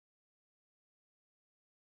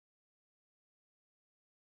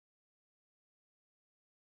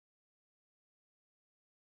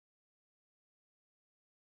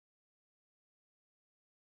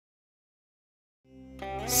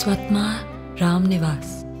SVATMA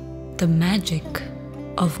Ramnivas, the magic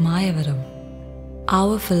of Mayavaram.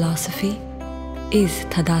 Our philosophy is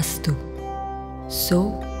Tadastu,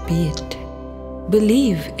 so be it.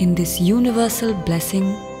 Believe in this universal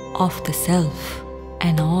blessing of the self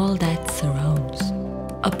and all that surrounds.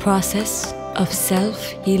 A process of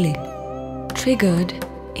self-healing triggered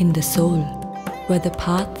in the soul, where the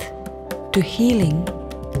path to healing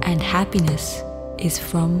and happiness is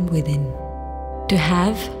from within. To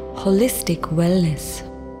have holistic wellness,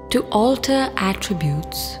 to alter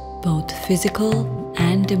attributes both physical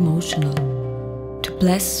and emotional, to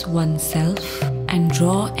bless oneself and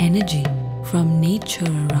draw energy from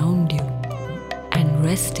nature around you and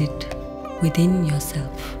rest it within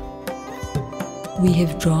yourself. We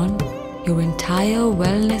have drawn your entire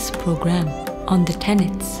wellness program on the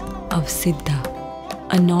tenets of Siddha,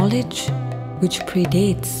 a knowledge which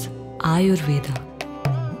predates Ayurveda.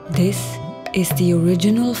 This is the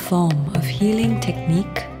original form of healing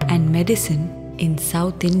technique and medicine in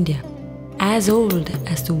South India, as old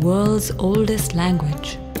as the world's oldest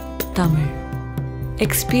language, Tamil.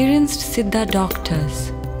 Experienced Siddha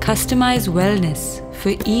doctors customize wellness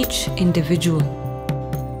for each individual.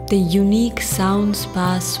 The unique sound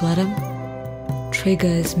spa swaram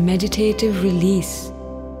triggers meditative release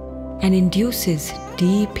and induces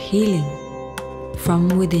deep healing from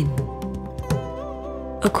within.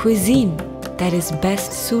 A cuisine that is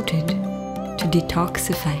best suited to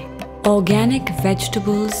detoxify. Organic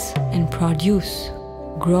vegetables and produce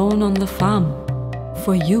grown on the farm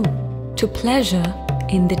for you to pleasure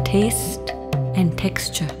in the taste and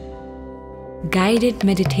texture. Guided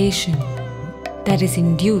meditation that is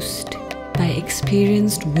induced by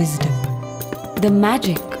experienced wisdom. The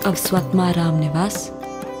magic of SVATMA Ramnivas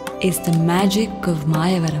is the magic of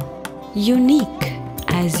Mayavaram, unique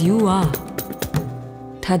as you are.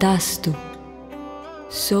 Tadastu,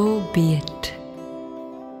 so be it.